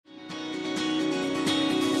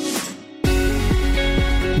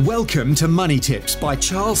Welcome to Money Tips by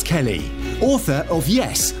Charles Kelly, author of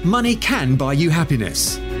Yes, Money Can Buy You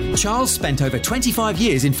Happiness. Charles spent over 25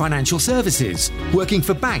 years in financial services, working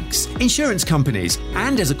for banks, insurance companies,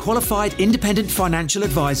 and as a qualified independent financial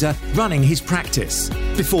advisor running his practice,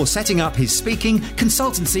 before setting up his speaking,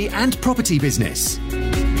 consultancy, and property business.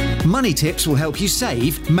 Money Tips will help you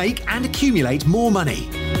save, make, and accumulate more money,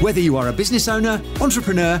 whether you are a business owner,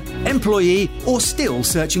 entrepreneur, employee, or still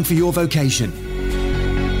searching for your vocation.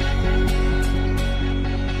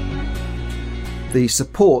 The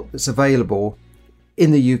support that's available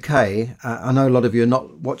in the UK, I know a lot of you are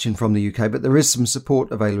not watching from the UK, but there is some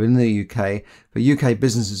support available in the UK for UK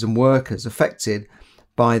businesses and workers affected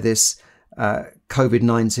by this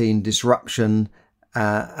COVID-19 disruption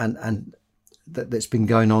and that's been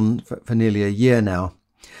going on for nearly a year now.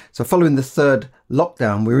 So following the third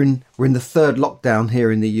lockdown, we're in the third lockdown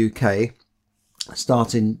here in the UK,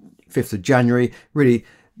 starting 5th of January. Really,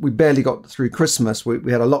 we barely got through Christmas.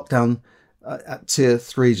 We had a lockdown at Tier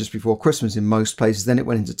 3 just before Christmas in most places. Then it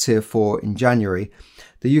went into Tier 4 in January.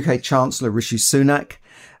 The UK Chancellor Rishi Sunak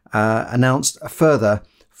announced a further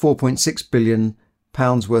 £4.6 billion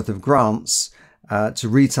worth of grants to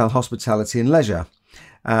retail, hospitality and leisure.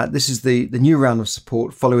 This is the new round of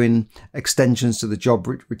support following extensions to the job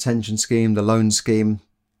retention scheme, the loan scheme,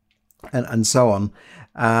 and so on.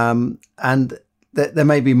 And there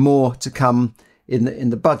may be more to come in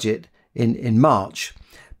the budget in March.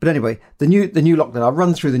 But anyway, the new lockdown, I'll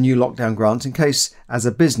run through the new lockdown grants in case as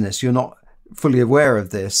a business you're not fully aware of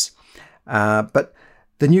this. But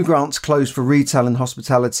the new grants closed for retail and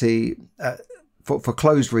hospitality, for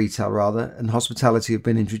closed retail rather, and hospitality have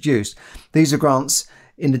been introduced. These are grants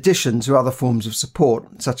in addition to other forms of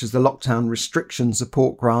support, such as the lockdown restriction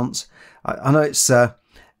support grants. I know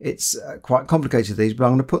it's quite complicated, these, but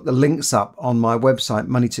I'm going to put the links up on my website,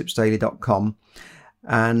 moneytipsdaily.com.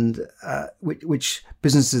 and which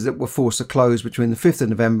businesses that were forced to close between the 5th of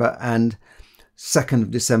November and 2nd of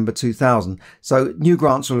December 2000. So new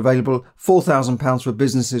grants are available, £4,000 for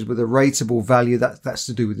businesses with a rateable value, that's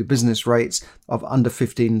to do with the business rates of under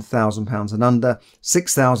 £15,000 and under,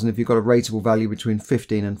 £6,000 if you've got a rateable value between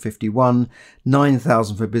 15 and 51,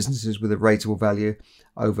 £9,000 for businesses with a rateable value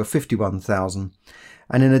over 51,000.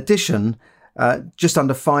 And in addition, just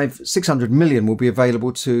under 600 million will be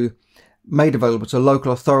made available to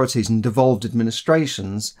local authorities and devolved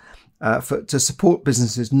administrations to support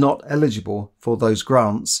businesses not eligible for those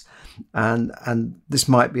grants. And this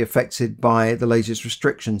might be affected by the latest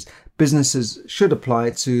restrictions. Businesses should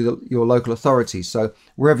apply to your local authorities. So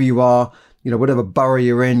wherever you are, whatever borough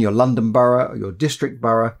you're in, your London borough or your district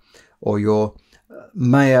borough or your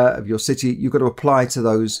mayor of your city, you've got to apply to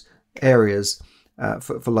those areas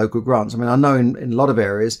for local grants. I mean, I know in a lot of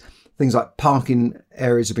areas, things like parking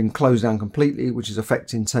areas have been closed down completely, which is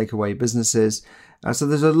affecting takeaway businesses. So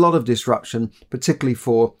there's a lot of disruption, particularly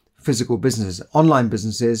for physical businesses. Online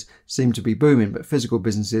businesses seem to be booming, but physical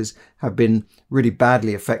businesses have been really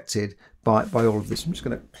badly affected by all of this. I'm just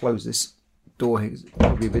going to close this door here. It's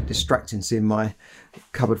probably a bit distracting seeing my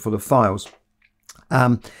cupboard full of files.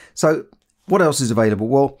 So what else is available?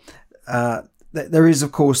 Well, there is,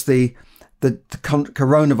 of course, the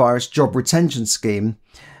coronavirus job retention scheme,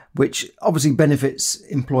 which obviously benefits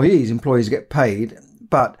employees. Employees get paid,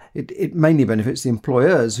 but it mainly benefits the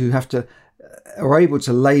employers who are able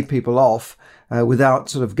to lay people off without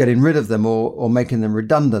sort of getting rid of them or making them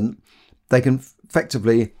redundant. They can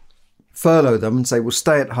effectively furlough them and say, "We'll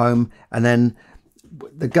stay at home," and then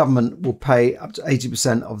the government will pay up to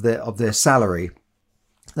 80% of their salary.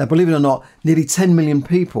 Now, believe it or not, nearly 10 million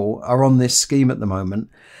people are on this scheme at the moment.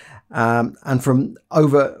 And from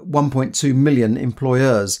over 1.2 million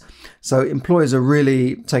employers. So employers are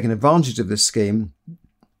really taking advantage of this scheme.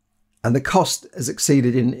 And the cost has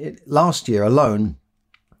exceeded in last year alone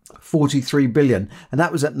 43 billion. And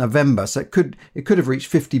that was at November. So it could have reached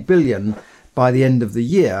 50 billion by the end of the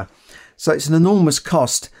year. So it's an enormous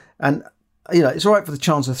cost. And it's all right for the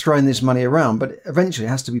Chancellor throwing this money around, but eventually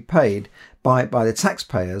it has to be paid by the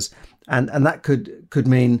taxpayers. And that could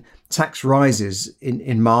mean tax rises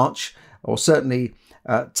in March, or certainly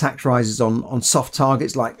tax rises on soft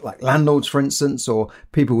targets like landlords, for instance, or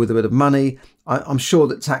people with a bit of money. I'm sure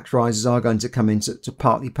that tax rises are going to come in to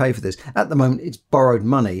partly pay for this. At the moment, it's borrowed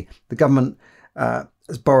money. The government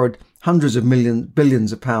has borrowed hundreds of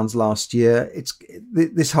billions of pounds last year.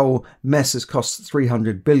 This whole mess has cost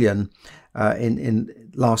 300 billion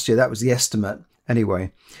in last year. That was the estimate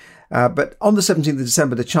anyway. But on the 17th of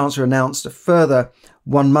December, the Chancellor announced a further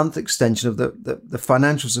 1 month extension of the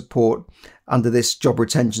financial support under this job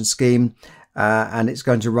retention scheme, and it's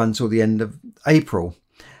going to run till the end of April.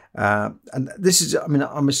 And this is, I mean,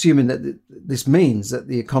 I'm assuming that this means that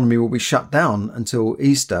the economy will be shut down until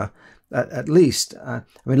Easter, at least. I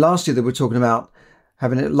mean, last year they were talking about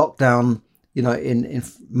having it locked down, in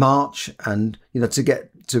March, and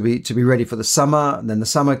to be ready for the summer. And then the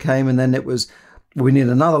summer came, and then it was, we need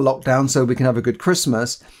another lockdown so we can have a good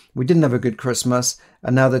Christmas. We didn't have a good Christmas,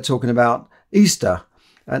 and now they're talking about Easter.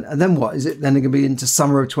 And then what? Is it then going to be into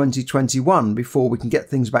summer of 2021 before we can get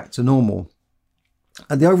things back to normal?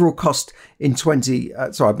 And the overall cost in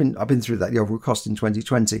I've been through that. The overall cost in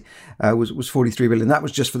 2020 was 43 billion. That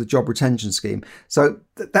was just for the job retention scheme. So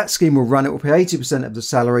that scheme will run. It will pay 80% of the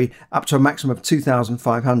salary up to a maximum of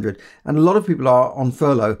 2,500. And a lot of people are on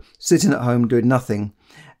furlough, sitting at home doing nothing.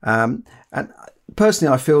 And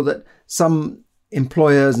personally, I feel that some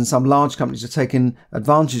employers and some large companies are taking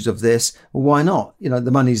advantage of this. Well, why not?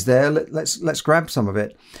 The money's there. Let's grab some of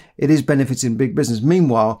it. It is benefiting big business.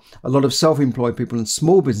 Meanwhile, a lot of self-employed people and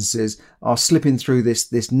small businesses are slipping through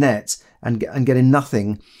this net and getting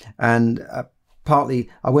nothing. And partly,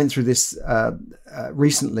 I went through this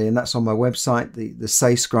recently, and that's on my website, the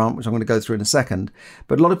SACE grant, which I'm going to go through in a second.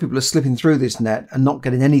 But a lot of people are slipping through this net and not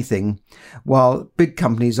getting anything, while big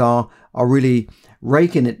companies are really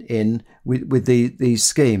raking it in with these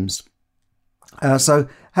schemes. So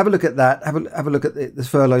have a look at that. Have a look at the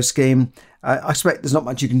furlough scheme. I expect there's not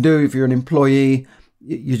much you can do if you're an employee.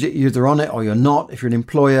 You're either on it or you're not. If you're an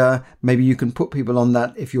employer, maybe you can put people on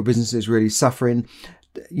that if your business is really suffering.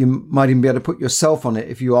 You might even be able to put yourself on it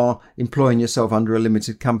if you are employing yourself under a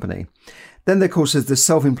limited company. Then, of course, there's the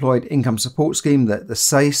Self-Employed Income Support Scheme, the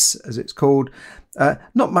SACE, as it's called.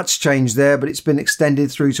 Not much change there, but it's been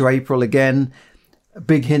extended through to April again. A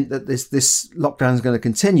big hint that this lockdown is going to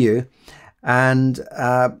continue, and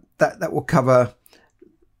that will cover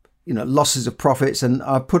losses of profits. And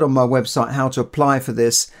I put on my website how to apply for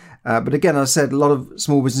this. But again, I said a lot of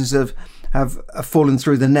small businesses have fallen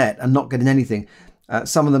through the net and not getting anything.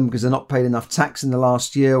 Some of them because they're not paid enough tax in the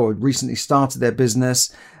last year, or recently started their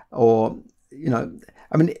business, or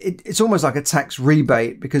it's almost like a tax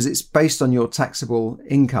rebate because it's based on your taxable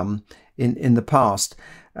income in the past.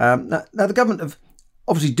 Now the government have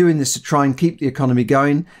obviously doing this to try and keep the economy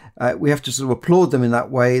going. We have to sort of applaud them in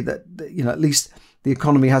that way that, at least the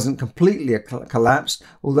economy hasn't completely collapsed,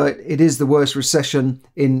 although it is the worst recession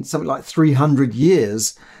in something like 300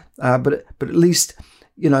 years. But at least,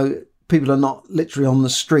 people are not literally on the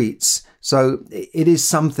streets. So it is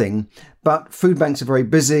something. But food banks are very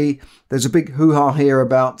busy. There's a big hoo-ha here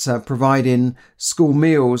about providing school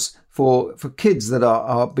meals for kids that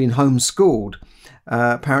are being homeschooled.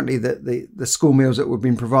 Apparently the school meals that were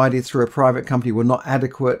being provided through a private company were not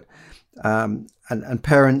adequate. And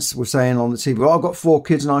parents were saying on the TV, well, I've got 4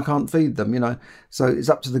 kids and I can't feed them, so it's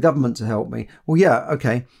up to the government to help me. Well, yeah,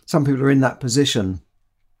 okay. Some people are in that position.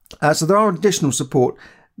 So there are additional support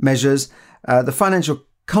measures. The Financial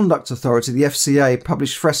Conduct Authority, the FCA,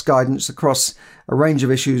 published fresh guidance across a range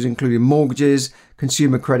of issues, including mortgages,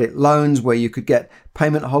 consumer credit loans, where you could get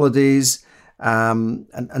payment holidays,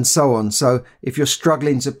 and so on. So if you're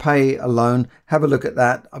struggling to pay a loan, have a look at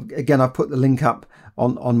that. Again, I put the link up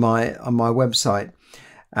on my website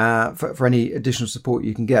for any additional support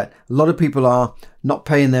you can get. A lot of people are not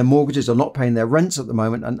paying their mortgages or not paying their rents at the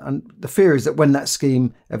moment, and the fear is that when that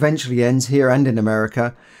scheme eventually ends here and in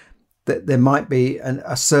America, that there might be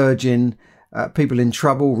a surge in people in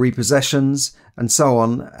trouble, repossessions, and so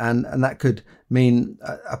on, and that could mean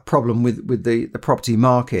a problem with the property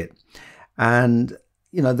market. And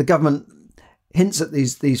the government hints at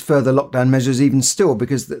these further lockdown measures even still,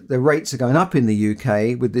 because the rates are going up in the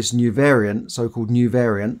UK with this new variant, so-called new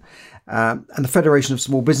variant. And the Federation of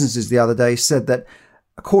Small Businesses the other day said that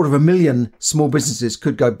 250,000 small businesses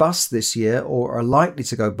could go bust this year, or are likely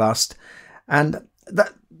to go bust. And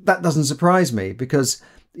that doesn't surprise me, because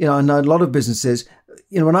I know a lot of businesses.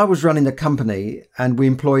 When I was running a company and we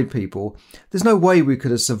employed people, there's no way we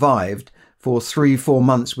could have survived for 3-4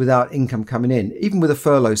 months without income coming in, even with a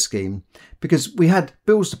furlough scheme, because we had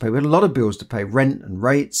bills to pay. We had a lot of bills to pay, rent and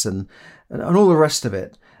rates and all the rest of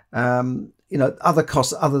it. Other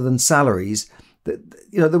costs other than salaries.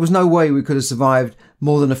 There was no way we could have survived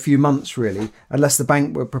more than a few months, really, unless the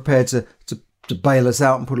bank were prepared to bail us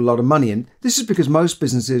out and put a lot of money in. This is because most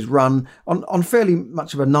businesses run on fairly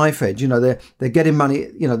much of a knife edge. They're getting money,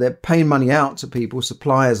 they're paying money out to people,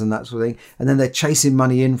 suppliers and that sort of thing, and then they're chasing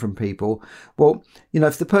money in from people. Well,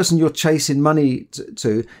 if the person you're chasing money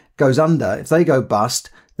to goes under, if they go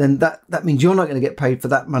bust, then that means you're not going to get paid for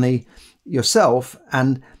that money yourself,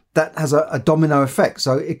 and that has a domino effect.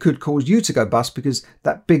 So it could cause you to go bust because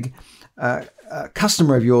that big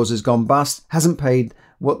customer of yours has gone bust, hasn't paid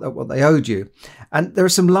what they owed you. And there are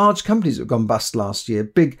some large companies that have gone bust last year.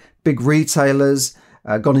 Big retailers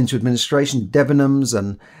gone into administration, Debenhams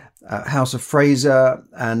and House of Fraser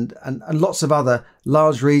and lots of other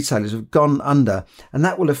large retailers have gone under, and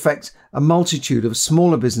that will affect a multitude of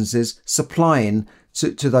smaller businesses supplying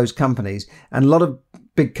to those companies. And a lot of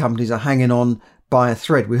big companies are hanging on by a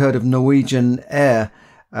thread. We heard of Norwegian Air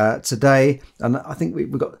today, and I think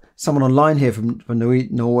we've got someone online here from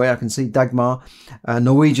Norway. I can see Dagmar.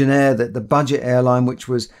 Norwegian Air, the budget airline, which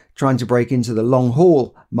was trying to break into the long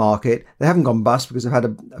haul market, they haven't gone bust because they've had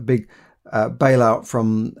a big bailout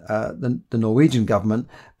from the Norwegian government,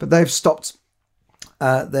 but they've stopped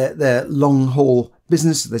their long haul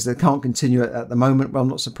business. They can't continue it at the moment. Well, I'm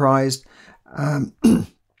not surprised.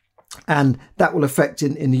 And that will affect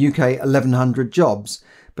in the UK 1,100 jobs.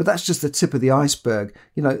 But that's just the tip of the iceberg.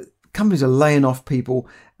 Companies are laying off people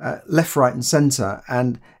left, right and centre,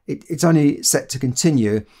 and it's only set to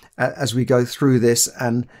continue as we go through this.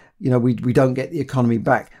 And we don't get the economy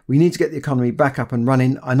back. We need to get the economy back up and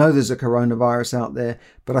running. I know there's a coronavirus out there,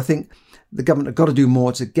 but I think the government have got to do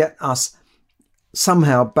more to get us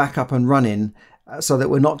somehow back up and running so that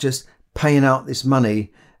we're not just paying out this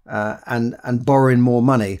money and borrowing more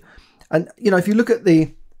money. And, if you look at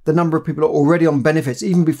the number of people already on benefits,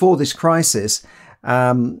 even before this crisis,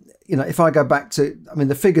 if I go back to,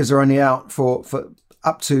 the figures are only out for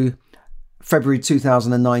up to February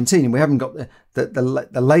 2019, and we haven't got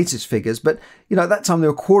the latest figures, but at that time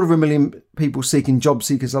there were 250,000 people seeking job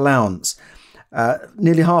seekers allowance,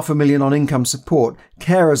 nearly 500,000 on income support,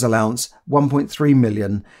 carers allowance 1.3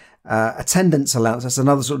 million, attendance allowance, that's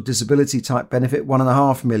another sort of disability type benefit,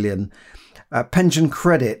 1.5 million, pension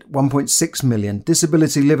credit 1.6 million,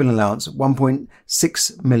 disability living allowance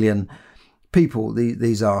 1.6 million people.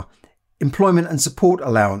 These are employment and support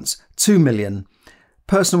allowance 2 million.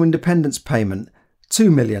 Personal independence payment,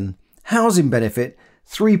 2 million. Housing benefit,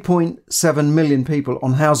 3.7 million people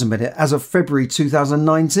on housing benefit as of February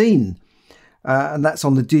 2019. And that's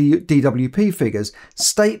on the DWP figures.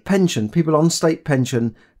 State pension, people on state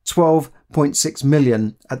pension, 12.6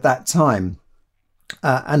 million at that time.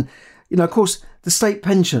 And, of course, the state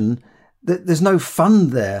pension, there's no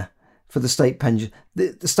fund there for the state pension.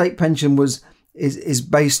 The state pension is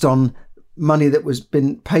based on money that was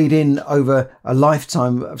been paid in over a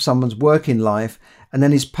lifetime of someone's working life and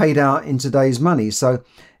then is paid out in today's money. So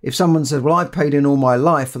if someone said, well, I've paid in all my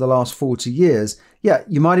life for the last 40 years, yeah,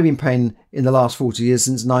 you might have been paying in the last 40 years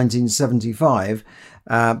since 1975.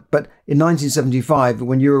 But in 1975,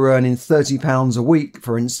 when you were earning £30 a week,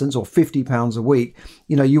 for instance, or £50 a week,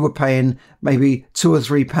 you were paying maybe £2 or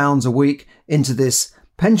 £3 a week into this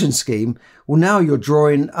pension scheme. Well, now you're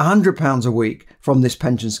drawing £100 a week from this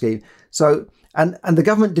pension scheme. So, and the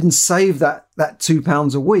government didn't save that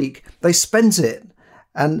 £2 a week. They spent it.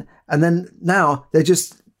 And then now they're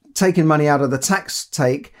just taking money out of the tax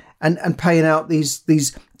take and paying out these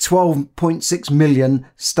 12.6 million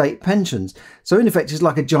state pensions. So in effect, it's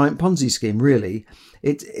like a giant Ponzi scheme, really.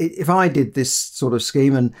 If I did this sort of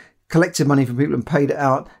scheme and collected money from people and paid it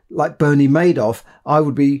out like Bernie Madoff, I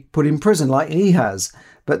would be put in prison like he has.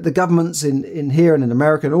 But the governments in here and in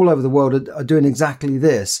America and all over the world are doing exactly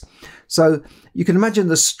this. So you can imagine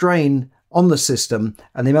the strain on the system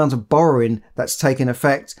and the amount of borrowing that's taken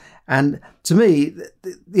effect. And to me,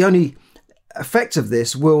 the only effect of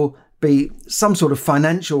this will be some sort of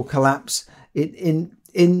financial collapse in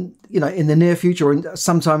the near future or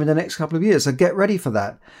sometime in the next couple of years. So get ready for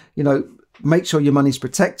that. Make sure your money's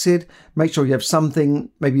protected. Make sure you have something.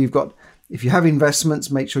 Maybe if you have investments,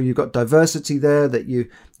 make sure you've got diversity there, that you're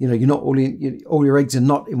not all your eggs are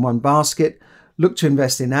not in one basket. Look to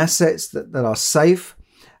invest in assets that are safe.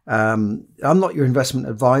 I'm not your investment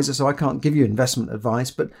advisor, so I can't give you investment advice,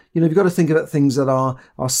 but you've got to think about things that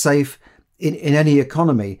are safe in any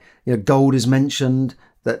economy. Gold is mentioned,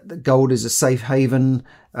 that gold is a safe haven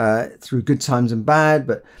through good times and bad,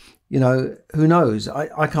 but who knows?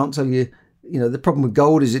 I can't tell you. The problem with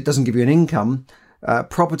gold is it doesn't give you an income.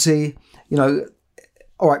 Property,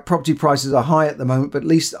 all right, property prices are high at the moment, but at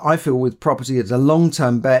least I feel with property, it's a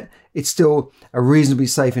long-term bet. It's still a reasonably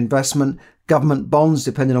safe investment. Government bonds,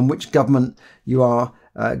 depending on which government you are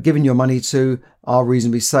giving your money to, are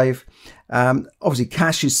reasonably safe. Obviously,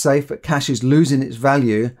 cash is safe, but cash is losing its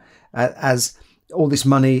value as all this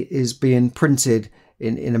money is being printed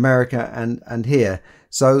in America and here.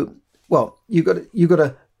 So, well, you've got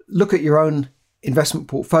to look at your own investment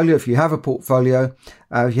portfolio. If you have a portfolio,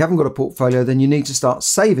 if you haven't got a portfolio, then you need to start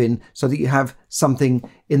saving so that you have something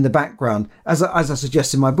in the background. As I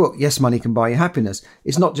suggest in my book, Yes, Money Can Buy You Happiness.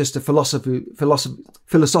 It's not just a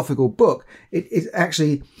philosophical book. It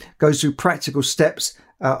actually goes through practical steps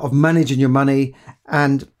of managing your money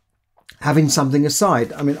and having something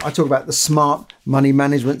aside. I mean, I talk about the smart money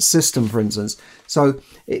management system, for instance. So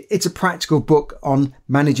it's a practical book on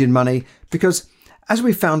managing money because, as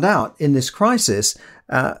we found out in this crisis,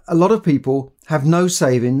 a lot of people have no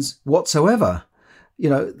savings whatsoever. You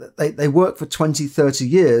know, they work for 20, 30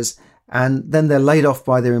 years and then they're laid off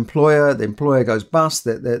by their employer. The employer goes bust,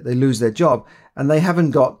 they lose their job, and they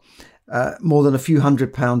haven't got more than a few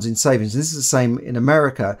 £100s in savings. This is the same in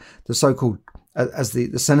America, the so-called, as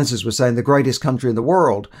the senators were saying, the greatest country in the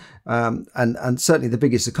world, and certainly the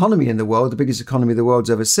biggest economy in the world, the biggest economy the world's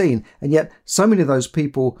ever seen. And yet so many of those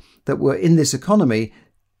people that were in this economy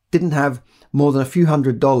didn't have more than a few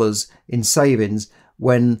 $100s in savings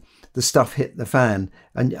when the stuff hit the fan.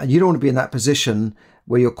 And you don't want to be in that position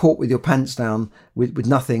where you're caught with your pants down with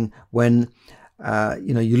nothing when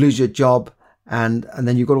you lose your job and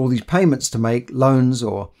then you've got all these payments to make, loans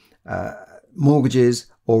or mortgages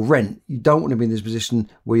or rent. You don't want to be in this position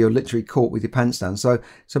where you're literally caught with your pants down. So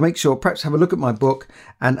make sure, perhaps have a look at my book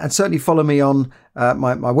and certainly follow me on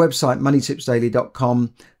my website,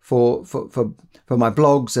 moneytipsdaily.com for my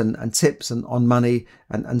blogs and tips on money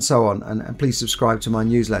and so on. And please subscribe to my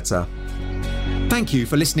newsletter. Thank you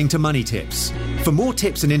for listening to Money Tips. For more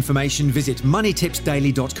tips and information, visit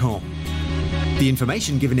moneytipsdaily.com. The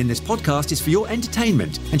information given in this podcast is for your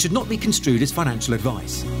entertainment and should not be construed as financial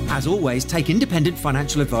advice. As always, take independent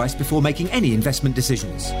financial advice before making any investment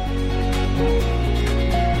decisions.